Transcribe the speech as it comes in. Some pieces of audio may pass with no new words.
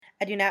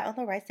I do not own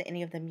the rights to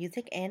any of the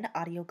music and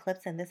audio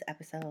clips in this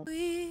episode.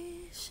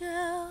 We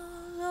shall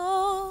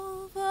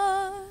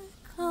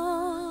overcome.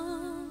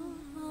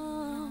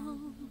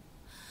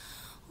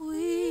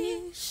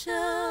 We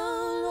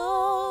shall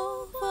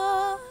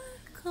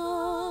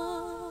overcome.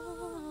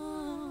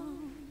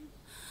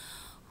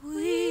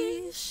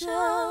 We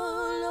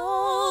shall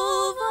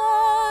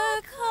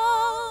overcome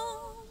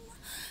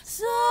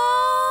someday.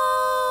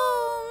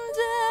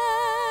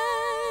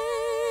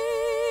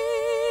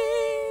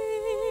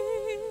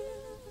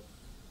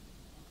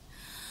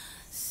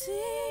 Sing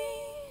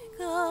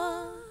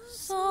a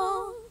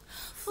song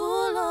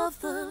full of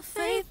the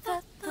faith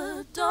that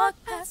the dark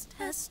past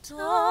has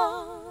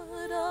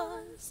taught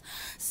us.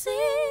 Sing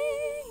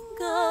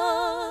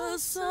a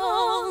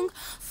song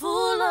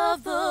full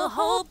of the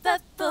hope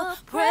that the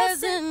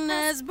present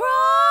has brought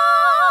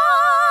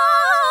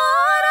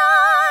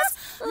us.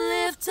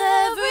 Lift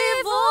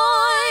every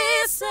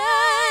voice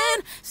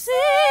and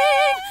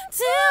sing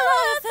till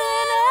earth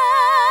and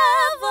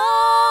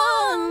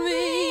heaven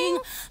ring.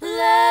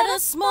 Let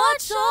us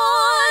march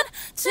on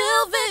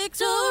till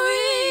victory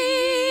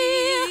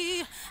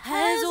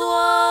has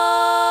won.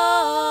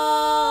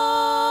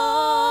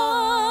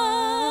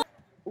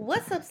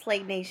 What's up,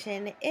 Slate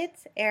Nation?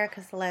 It's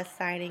Erica Celeste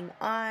signing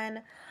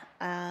on.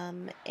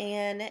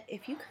 And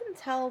if you couldn't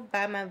tell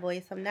by my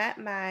voice, I'm not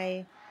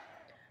my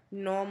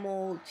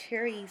normal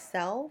cheery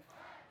self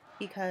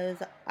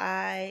because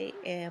I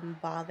am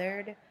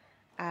bothered.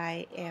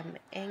 I am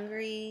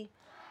angry.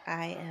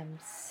 I am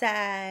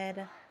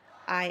sad.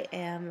 I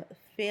am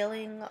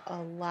feeling a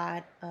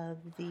lot of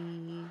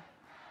the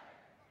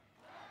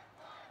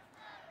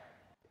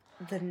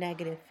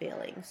negative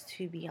feelings,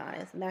 to be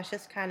honest. And that's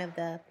just kind of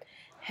the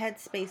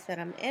headspace that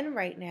I'm in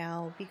right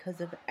now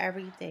because of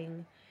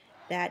everything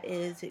that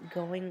is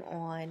going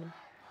on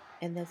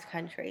in this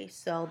country.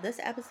 So this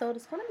episode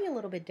is going to be a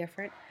little bit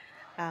different.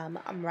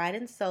 I'm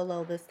riding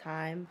solo this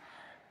time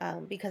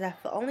because I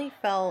only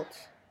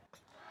felt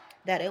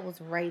that it was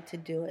right to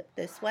do it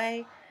this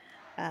way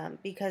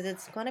because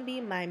it's going to be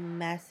my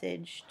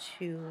message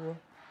to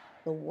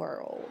the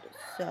world.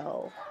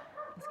 So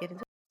let's get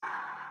into it.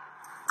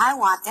 I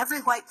want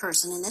every white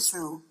person in this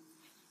room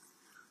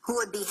who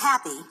would be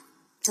happy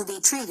to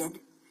be treated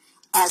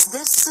as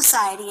this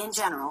society in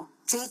general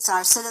treats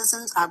our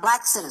citizens, our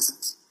black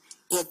citizens.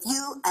 If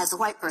you, as a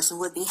white person,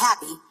 would be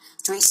happy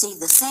to receive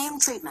the same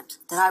treatment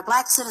that our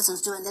black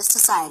citizens do in this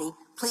society,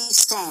 please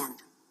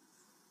stand.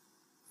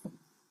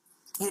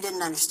 You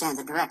didn't understand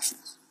the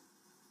directions.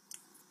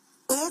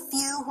 If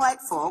you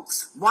white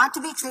folks want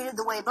to be treated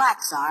the way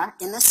blacks are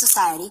in this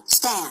society,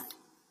 stand.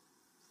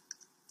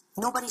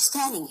 Nobody's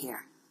standing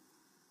here.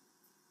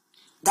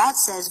 That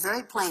says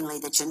very plainly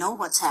that you know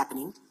what's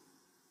happening.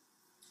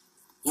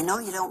 You know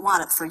you don't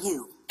want it for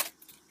you.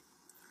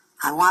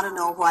 I want to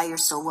know why you're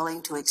so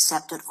willing to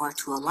accept it or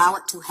to allow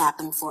it to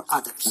happen for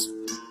others.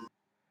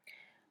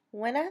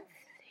 When I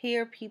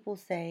hear people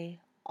say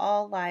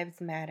all lives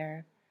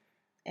matter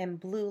and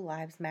blue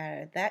lives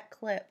matter, that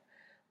clip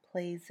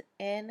plays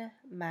in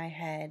my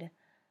head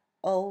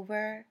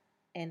over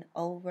and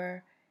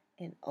over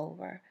and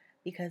over.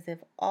 Because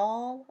if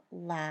all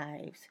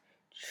lives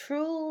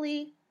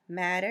truly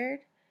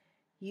mattered,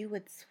 you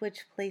would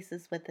switch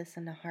places with us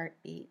in a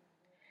heartbeat.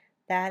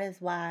 That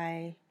is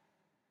why,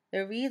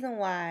 the reason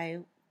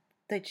why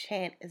the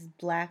chant is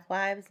Black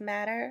Lives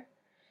Matter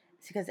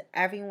is because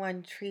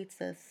everyone treats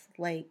us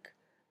like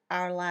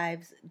our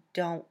lives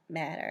don't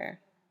matter.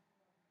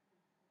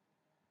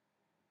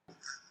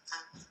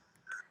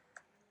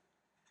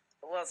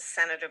 Well,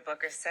 Senator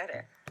Booker said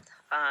it.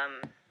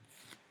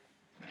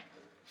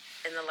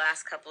 In the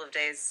last couple of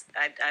days,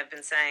 I've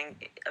been saying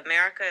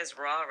America is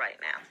raw right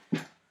now.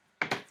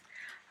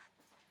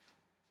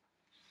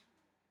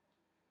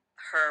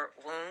 Her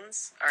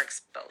wounds are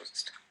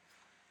exposed.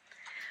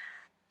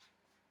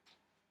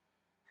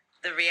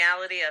 The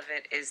reality of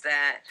it is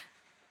that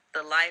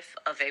the life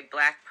of a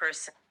black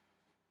person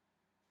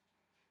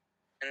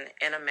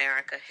in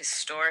America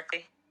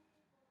historically,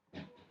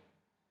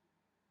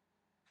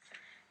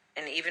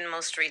 and even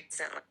most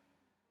recently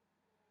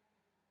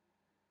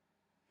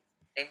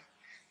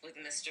with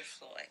Mr.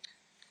 Floyd,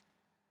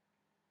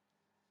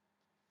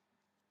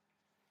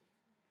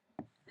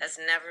 has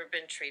never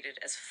been treated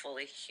as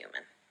fully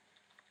human.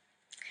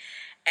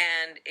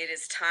 And it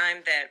is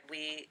time that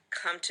we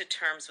come to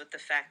terms with the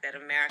fact that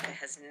America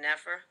has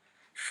never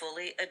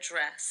fully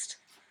addressed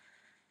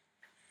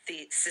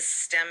the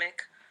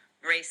systemic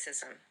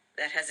racism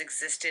that has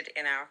existed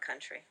in our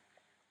country.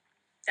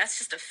 That's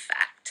just a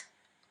fact.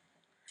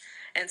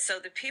 And so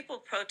the people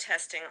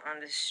protesting on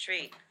the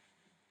street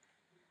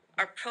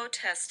are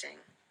protesting,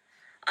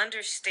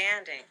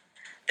 understanding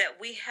that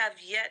we have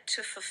yet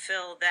to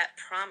fulfill that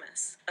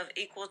promise of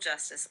equal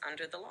justice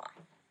under the law.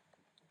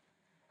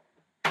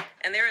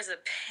 And there is a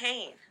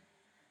pain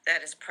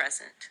that is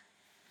present,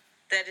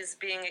 that is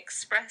being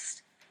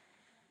expressed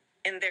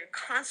in their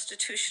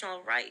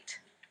constitutional right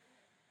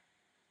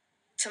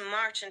to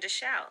march and to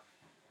shout.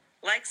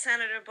 Like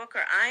Senator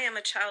Booker, I am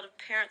a child of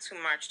parents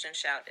who marched and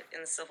shouted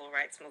in the civil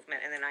rights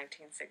movement in the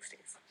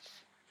 1960s.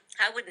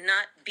 I would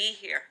not be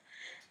here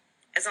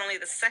as only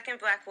the second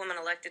black woman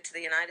elected to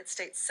the United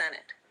States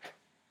Senate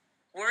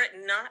were it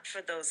not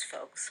for those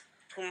folks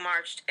who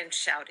marched and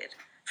shouted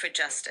for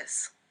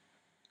justice.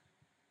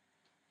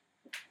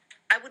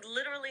 I would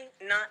literally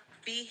not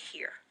be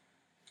here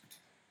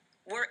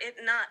were it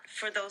not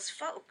for those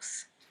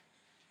folks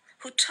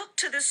who took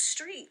to the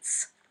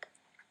streets.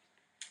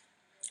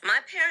 My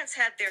parents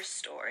had their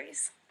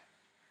stories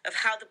of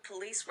how the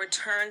police were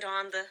turned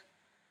on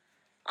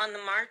the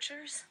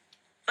marchers,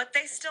 but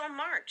they still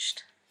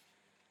marched.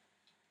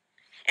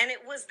 And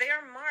it was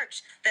their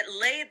march that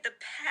laid the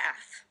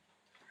path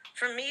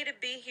for me to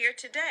be here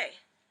today,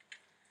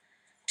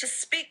 to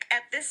speak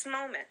at this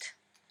moment,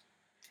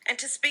 and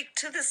to speak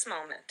to this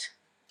moment.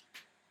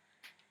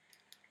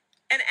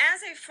 And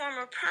as a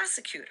former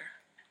prosecutor,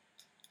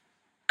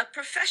 a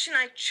profession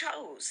I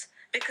chose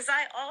because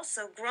I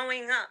also,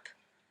 growing up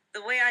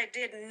the way I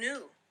did,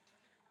 knew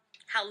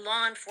how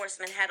law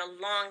enforcement had a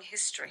long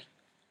history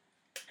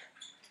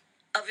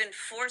of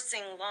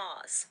enforcing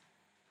laws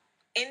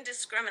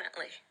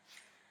indiscriminately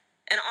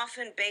and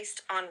often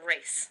based on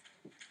race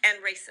and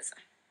racism.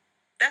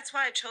 That's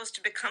why I chose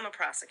to become a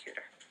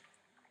prosecutor.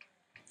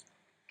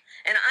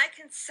 And I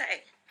can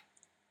say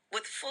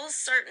with full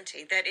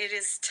certainty that it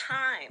is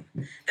time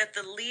that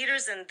the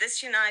leaders in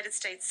this United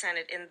States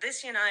Senate, in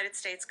this United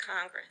States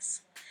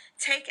Congress,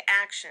 take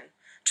action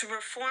to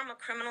reform a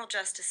criminal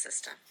justice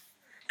system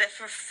that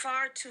for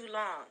far too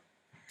long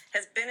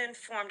has been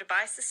informed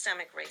by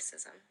systemic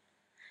racism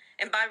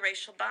and by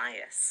racial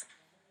bias.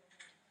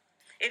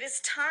 It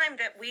is time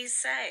that we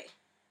say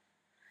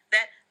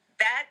that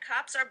bad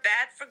cops are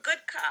bad for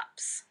good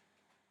cops.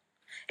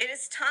 It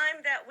is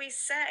time that we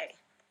say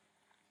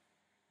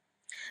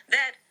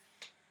that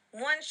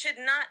one should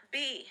not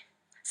be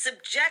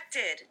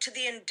subjected to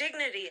the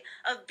indignity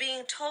of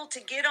being told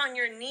to get on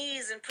your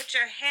knees and put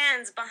your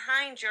hands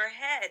behind your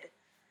head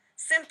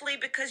simply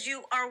because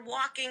you are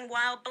walking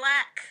while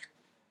black.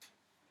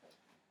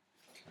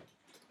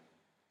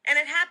 And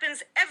it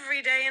happens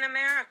every day in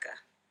America.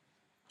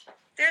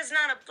 There's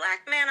not a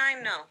black man I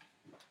know,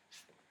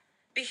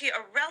 be he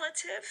a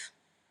relative,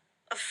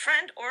 a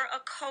friend, or a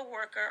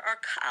coworker or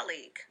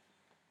colleague,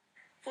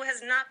 who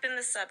has not been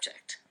the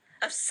subject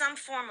of some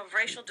form of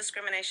racial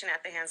discrimination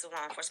at the hands of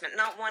law enforcement.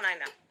 Not one I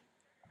know.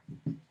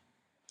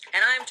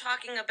 And I'm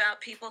talking about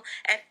people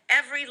at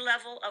every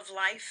level of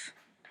life,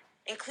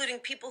 including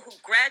people who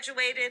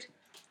graduated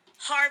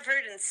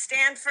Harvard and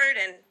Stanford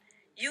and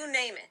you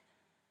name it.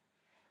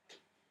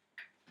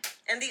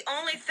 And the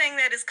only thing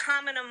that is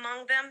common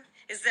among them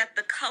is that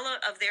the color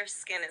of their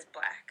skin is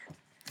black.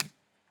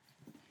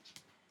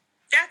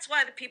 That's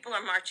why the people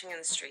are marching in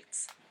the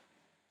streets.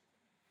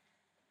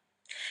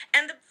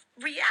 And the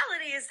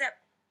reality is that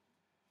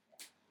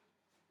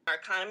our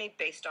economy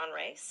based on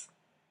race.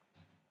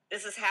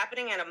 This is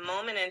happening at a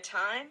moment in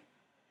time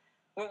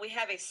where we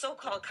have a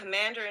so-called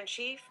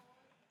commander-in-chief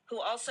who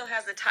also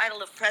has the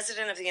title of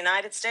President of the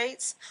United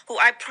States, who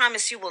I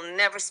promise you will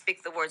never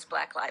speak the words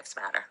Black Lives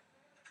Matter.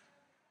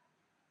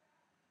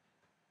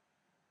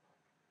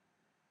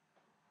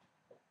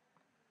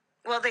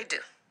 Well, they do.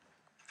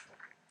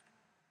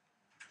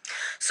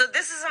 So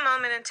this is a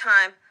moment in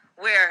time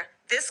where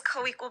this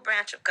co-equal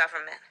branch of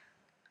government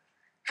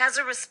has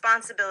a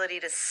responsibility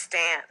to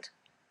stand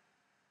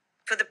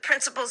for the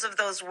principles of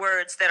those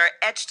words that are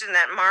etched in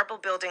that marble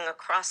building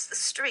across the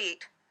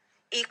street,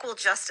 equal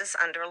justice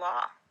under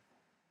law.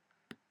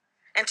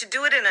 And to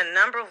do it in a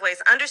number of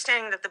ways,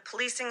 understanding that the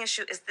policing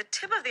issue is the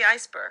tip of the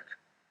iceberg.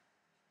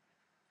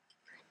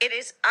 It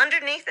is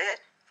underneath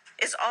it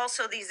is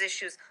also these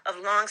issues of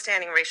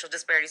longstanding racial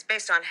disparities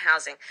based on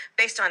housing,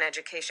 based on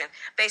education,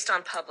 based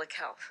on public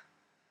health.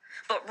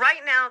 But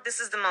right now, this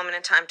is the moment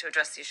in time to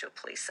address the issue of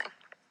policing.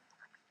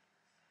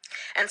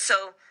 And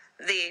so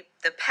the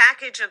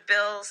package of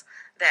bills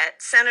that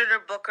Senator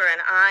Booker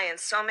and I and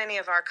so many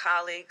of our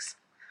colleagues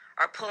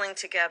are pulling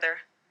together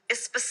is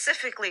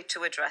specifically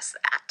to address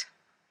that,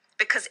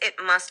 because it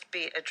must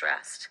be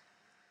addressed.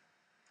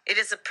 It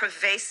is a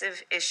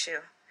pervasive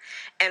issue,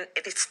 and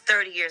it's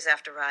 30 years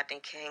after Rodney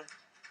King.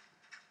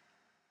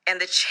 And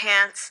the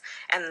chants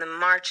and the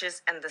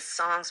marches and the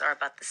songs are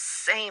about the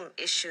same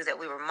issue that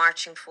we were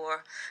marching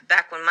for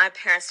back when my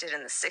parents did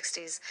in the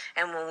 60s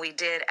and when we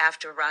did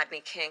after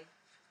Rodney King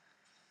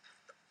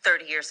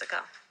 30 years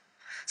ago.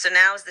 So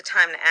now is the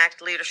time to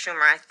act. Leader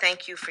Schumer, I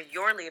thank you for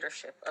your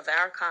leadership of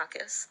our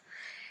caucus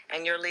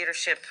and your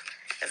leadership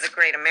as a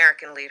great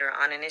American leader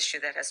on an issue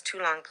that has too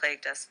long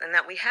plagued us and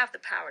that we have the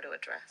power to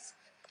address.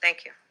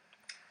 Thank you.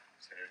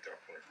 Senator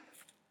Duckworth.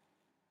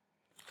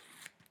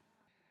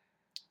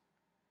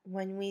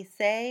 When we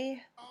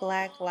say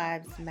Black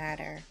Lives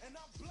Matter,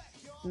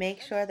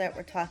 make sure that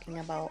we're talking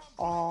about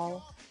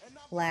all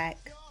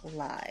Black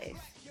lives.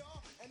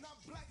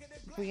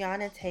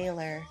 Breonna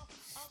Taylor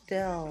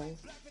still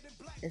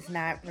is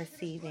not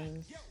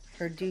receiving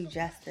her due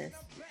justice.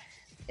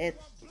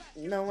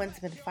 No one's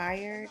been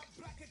fired.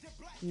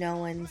 No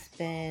one's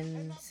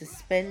been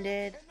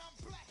suspended.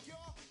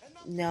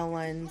 No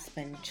one's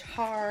been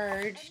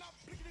charged.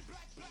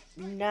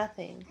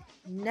 Nothing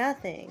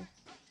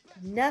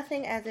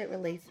as it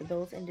relates to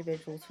those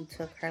individuals who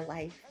took her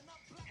life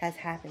has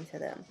happened to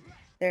them.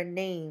 Their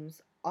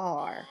names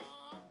are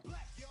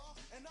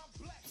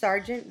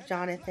Sergeant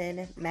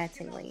Jonathan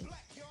Mattingly,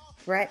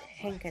 Brett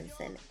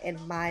Hankinson,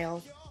 and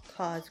Miles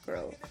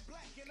Cosgrove.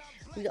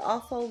 We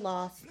also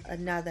lost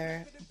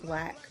another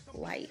Black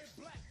life,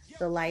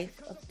 the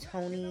life of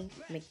Tony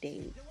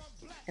McDade.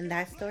 And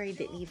that story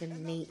didn't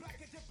even make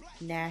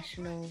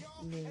national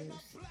news.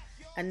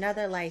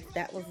 Another life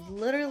that was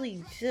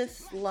literally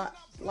just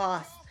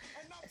lost.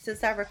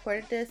 Since I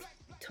recorded this,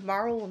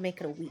 tomorrow will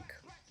make it a week.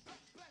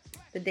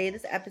 The day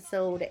this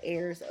episode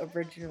airs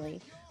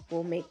originally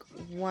will make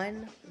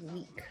 1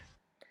 week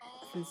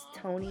since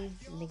Tony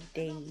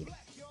McDade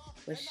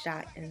was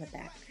shot in the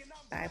back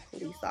by a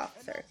police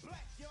officer.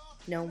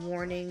 No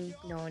warning,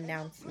 no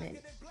announcement,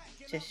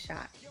 just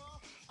shot.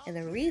 And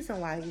the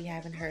reason why we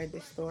haven't heard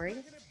this story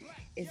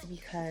is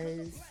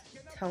because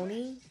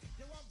Tony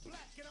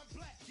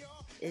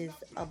is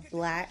a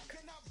Black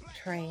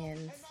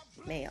trans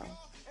male.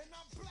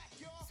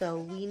 So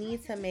we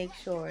need to make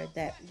sure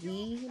that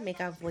we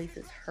make our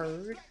voices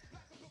heard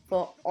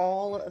for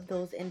all of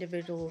those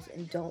individuals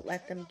and don't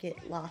let them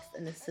get lost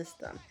in the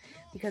system.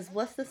 Because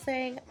what's the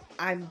saying?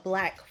 I'm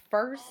Black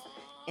first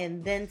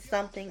and then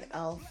something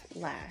else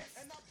last.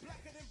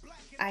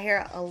 I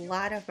hear a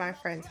lot of my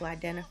friends who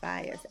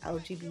identify as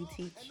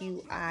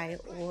LGBTQI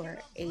or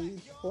A+,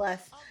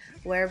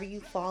 wherever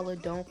you fall or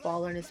don't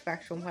fall on the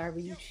spectrum, however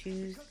you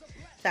choose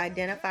to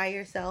identify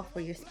yourself or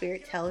your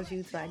spirit tells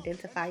you to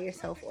identify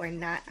yourself or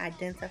not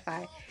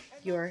identify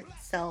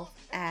yourself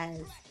as.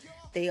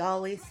 They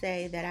always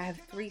say that I have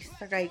 3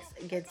 strikes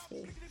against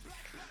me.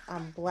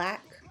 I'm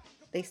Black.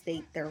 They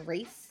state their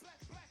race,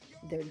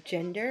 their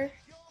gender,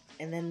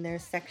 and then their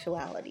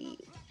sexuality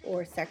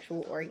or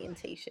sexual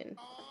orientation.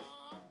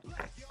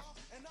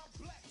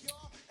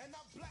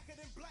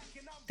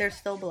 They're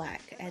still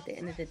Black at the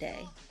end of the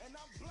day.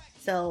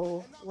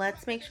 So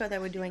let's make sure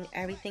that we're doing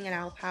everything in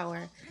our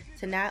power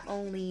to not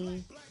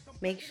only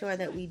make sure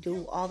that we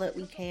do all that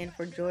we can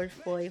for George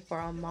Floyd, for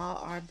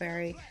Ahmaud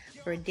Arbery,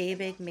 for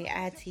David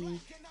Meati,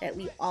 that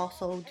we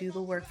also do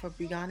the work for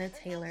Breonna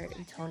Taylor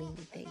and Tony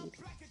McDade.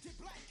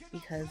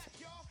 Because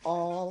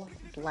all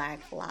Black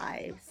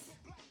lives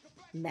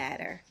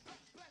matter.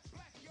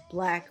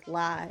 Black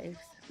lives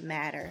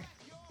matter.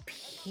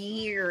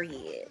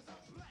 Period.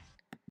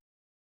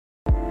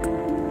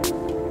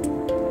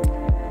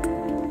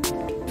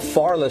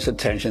 Far less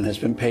attention has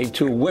been paid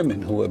to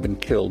women who have been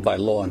killed by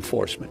law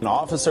enforcement. An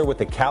officer with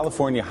the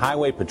California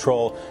Highway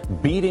Patrol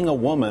beating a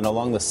woman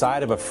along the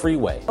side of a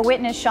freeway. A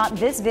witness shot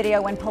this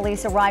video when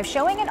police arrived,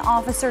 showing an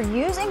officer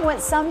using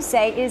what some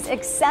say is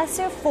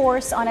excessive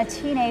force on a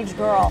teenage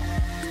girl.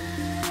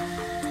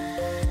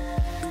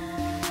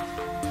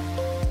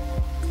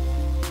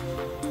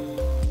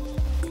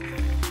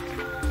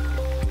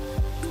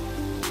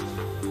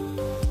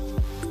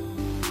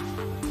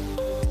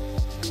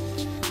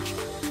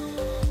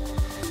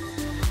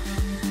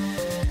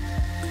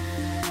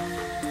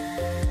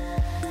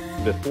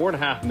 The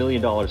 $4.5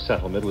 million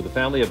settlement with the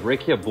family of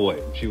Rekia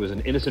Boyd. She was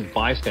an innocent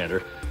bystander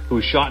who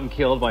was shot and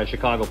killed by a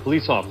Chicago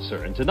police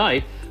officer. And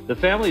tonight, the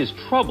family is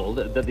troubled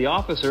that the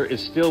officer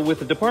is still with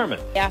the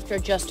department. After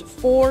just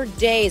 4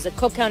 days, a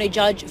Cook County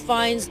judge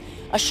finds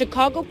a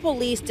Chicago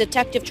police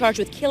detective charged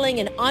with killing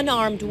an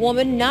unarmed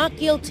woman not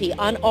guilty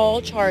on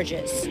all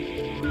charges.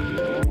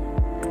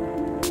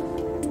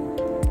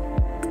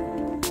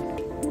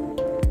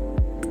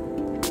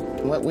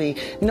 What we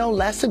know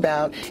less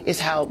about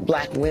is how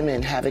Black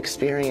women have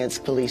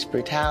experienced police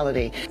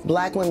brutality.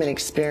 Black women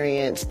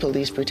experience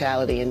police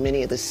brutality in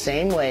many of the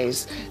same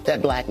ways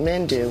that Black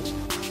men do.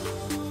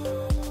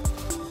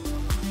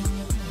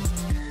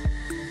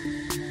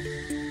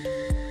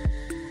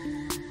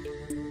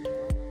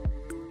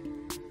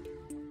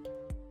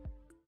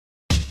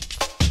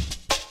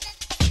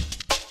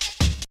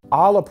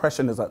 All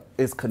oppression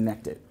is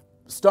connected.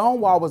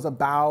 Stonewall was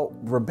about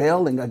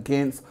rebelling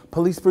against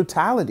police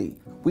brutality.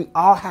 We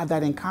all have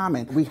that in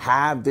common. We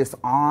have this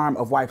arm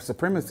of white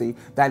supremacy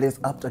that is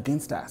up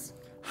against us.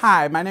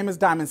 Hi, my name is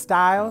Diamond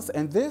Styles,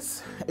 and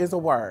this is A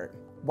Word: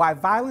 Why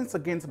Violence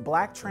Against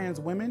Black Trans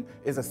Women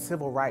is a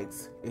Civil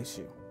Rights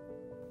Issue.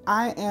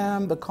 I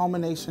am the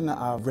culmination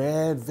of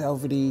red,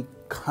 velvety,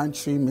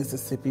 country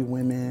Mississippi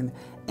women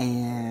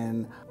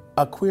and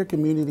a queer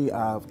community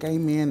of gay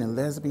men and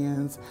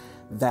lesbians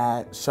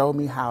that showed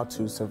me how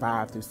to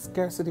survive through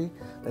scarcity,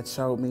 that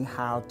showed me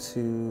how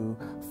to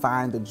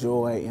find the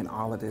joy in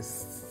all of this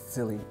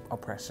silly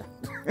oppression.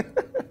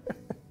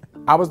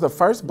 I was the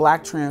first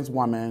Black trans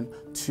woman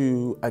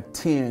to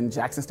attend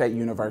Jackson State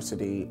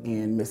University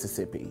in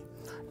Mississippi,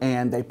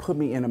 and they put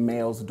me in a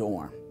male's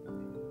dorm.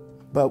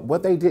 But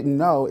what they didn't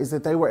know is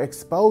that they were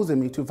exposing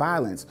me to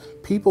violence.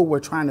 People were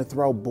trying to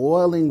throw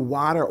boiling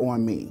water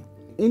on me.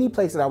 any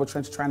place that I was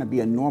trying to be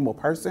a normal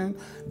person,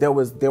 there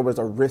was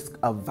a risk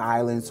of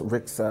violence,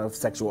 risks of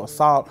sexual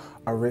assault,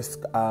 a risk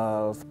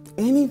of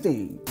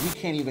anything. We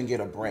can't even get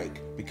a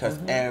break because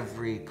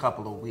every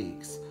couple of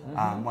weeks,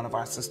 one of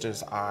our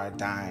sisters are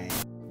dying.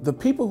 The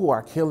people who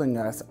are killing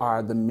us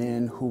are the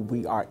men who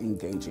we are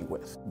engaging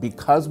with.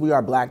 Because we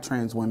are Black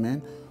trans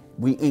women,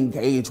 we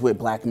engage with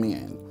Black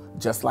men.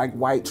 Just like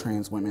white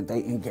trans women, they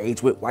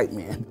engage with white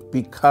men.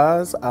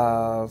 Because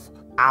of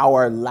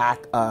our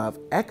lack of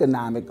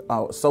economic,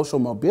 social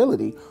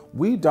mobility,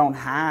 we don't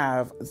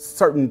have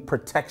certain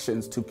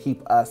protections to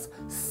keep us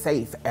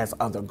safe as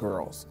other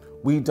girls.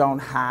 We don't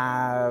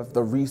have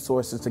the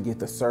resources to get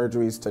the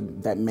surgeries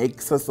that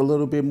makes us a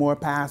little bit more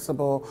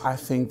passable. I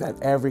think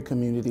that every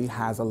community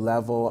has a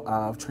level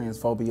of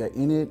transphobia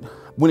in it.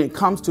 When it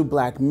comes to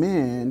Black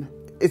men,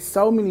 it's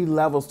so many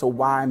levels to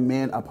why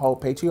men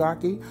uphold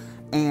patriarchy.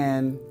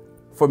 And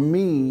for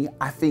me,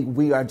 I think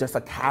we are just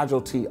a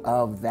casualty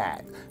of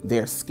that.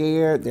 They're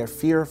scared, they're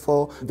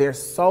fearful, they're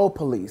so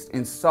policed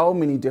in so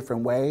many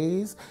different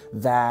ways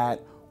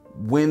that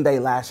when they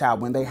lash out,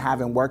 when they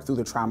haven't worked through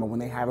the trauma, when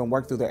they haven't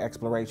worked through their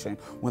exploration,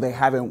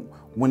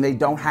 when they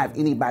don't have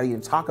anybody to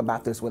talk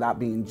about this without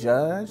being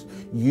judged,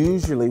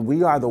 usually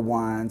we are the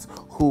ones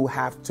who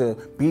have to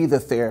be the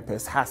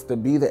therapist, has to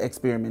be the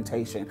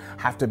experimentation,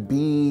 have to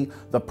be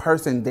the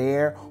person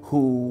there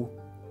who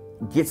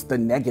gets the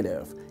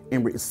negative.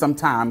 And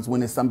sometimes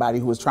when it's somebody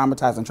who is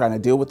traumatized and trying to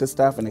deal with this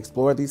stuff and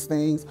explore these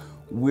things,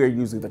 we're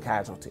usually the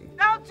casualty.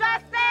 No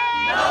justice!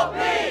 No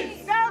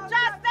peace! No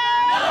justice!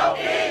 No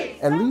peace!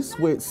 At least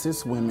with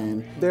cis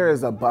women, there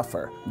is a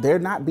buffer. They're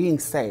not being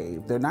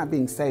saved. They're not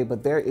being saved,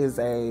 but there is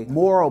a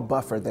moral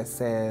buffer that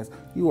says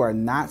you are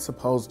not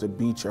supposed to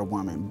beat your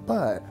woman.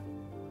 But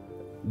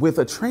with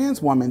a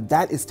trans woman,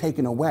 that is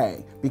taken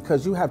away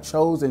because you have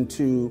chosen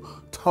to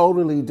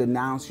totally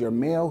denounce your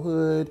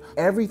malehood.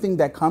 Everything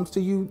that comes to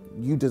you,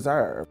 you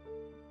deserve.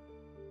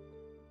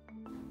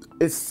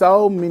 It's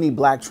so many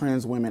Black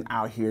trans women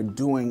out here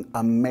doing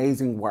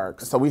amazing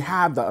work. So we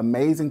have the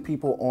amazing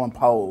people on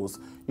Pose,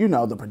 you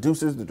know, the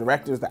producers, the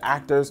directors, the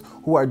actors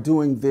who are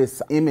doing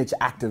this image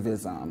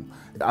activism,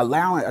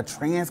 allowing a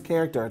trans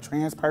character, a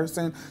trans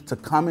person to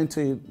come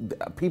into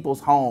people's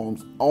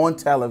homes on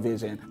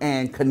television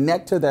and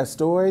connect to their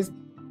stories.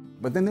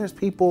 But then there's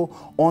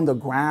people on the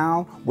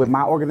ground with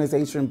my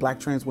organization,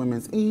 Black Trans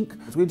Women's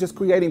Inc. We're just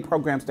creating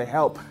programs to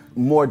help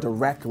more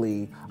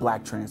directly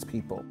Black trans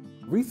people.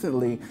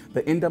 Recently,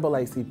 the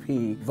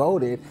NAACP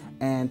voted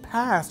and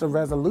passed a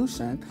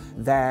resolution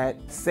that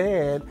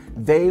said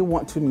they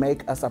want to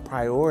make us a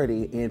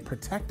priority in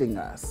protecting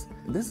us.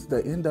 This is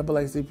the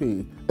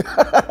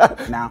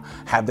NAACP. Now,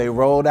 have they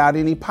rolled out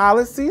any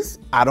policies?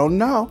 I don't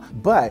know,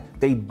 but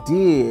they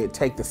did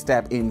take the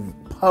step in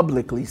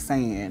publicly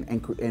saying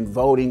and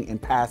voting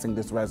and passing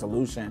this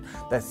resolution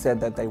that said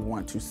that they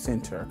want to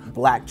center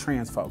Black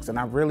trans folks. And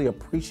I really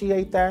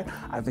appreciate that.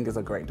 I think it's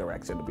a great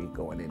direction to be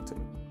going into.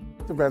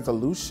 The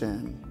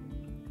resolution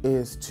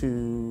is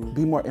to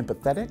be more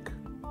empathetic,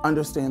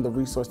 understand the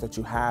resource that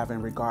you have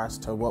in regards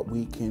to what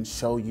we can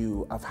show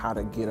you of how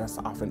to get us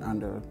off and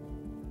under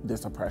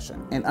this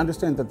oppression, and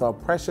understand that the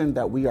oppression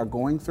that we are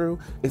going through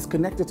is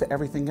connected to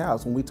everything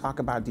else. When we talk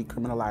about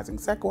decriminalizing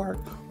sex work,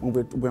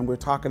 when we're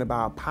talking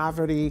about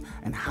poverty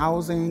and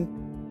housing,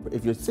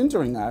 if you're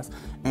centering us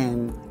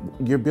and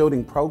you're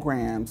building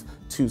programs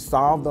to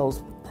solve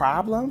those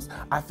problems,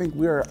 I think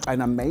we're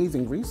an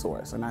amazing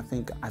resource, and I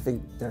think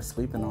they're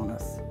sleeping on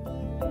us.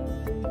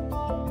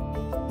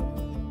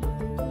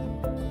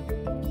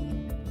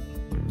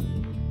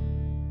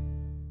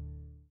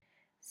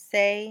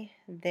 Say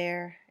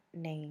their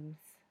names.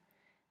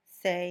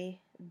 Say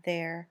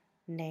their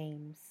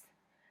names.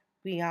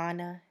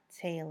 Breonna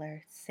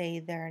Taylor, say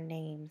their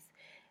names.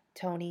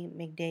 Tony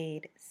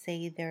McDade,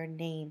 say their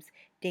names.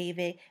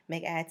 David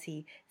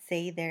McAtee,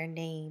 say their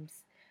names.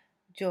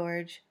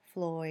 George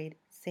Floyd,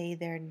 say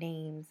their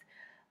names.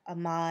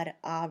 Ahmaud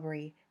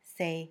Arbery,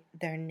 say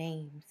their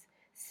names.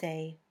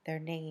 Say their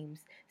names.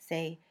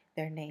 Say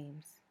their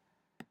names.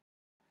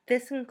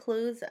 This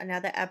concludes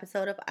another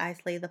episode of I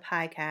Slay the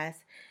podcast.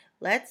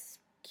 Let's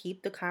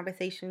keep the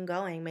conversation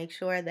going. Make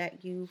sure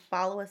that you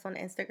follow us on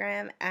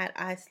Instagram at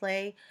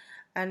islay_pod.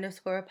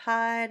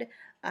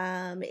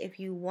 If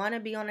you want to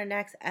be on the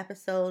next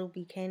episode,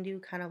 we can do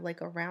kind of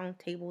like a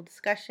roundtable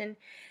discussion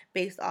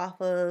based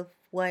off of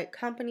what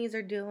companies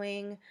are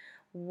doing,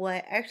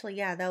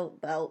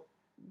 about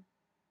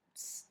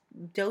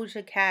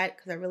Doja Cat,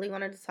 because I really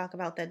wanted to talk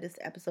about that this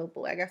episode,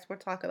 but I guess we'll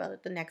talk about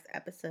it the next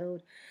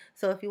episode.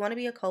 So if you want to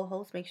be a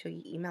co-host, make sure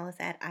you email us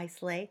at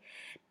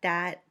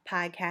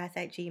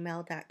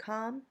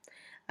islay.podcast@gmail.com.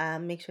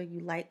 Make sure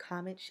you like,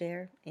 comment,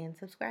 share, and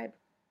subscribe.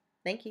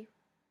 Thank you.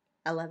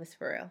 I love us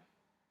for real.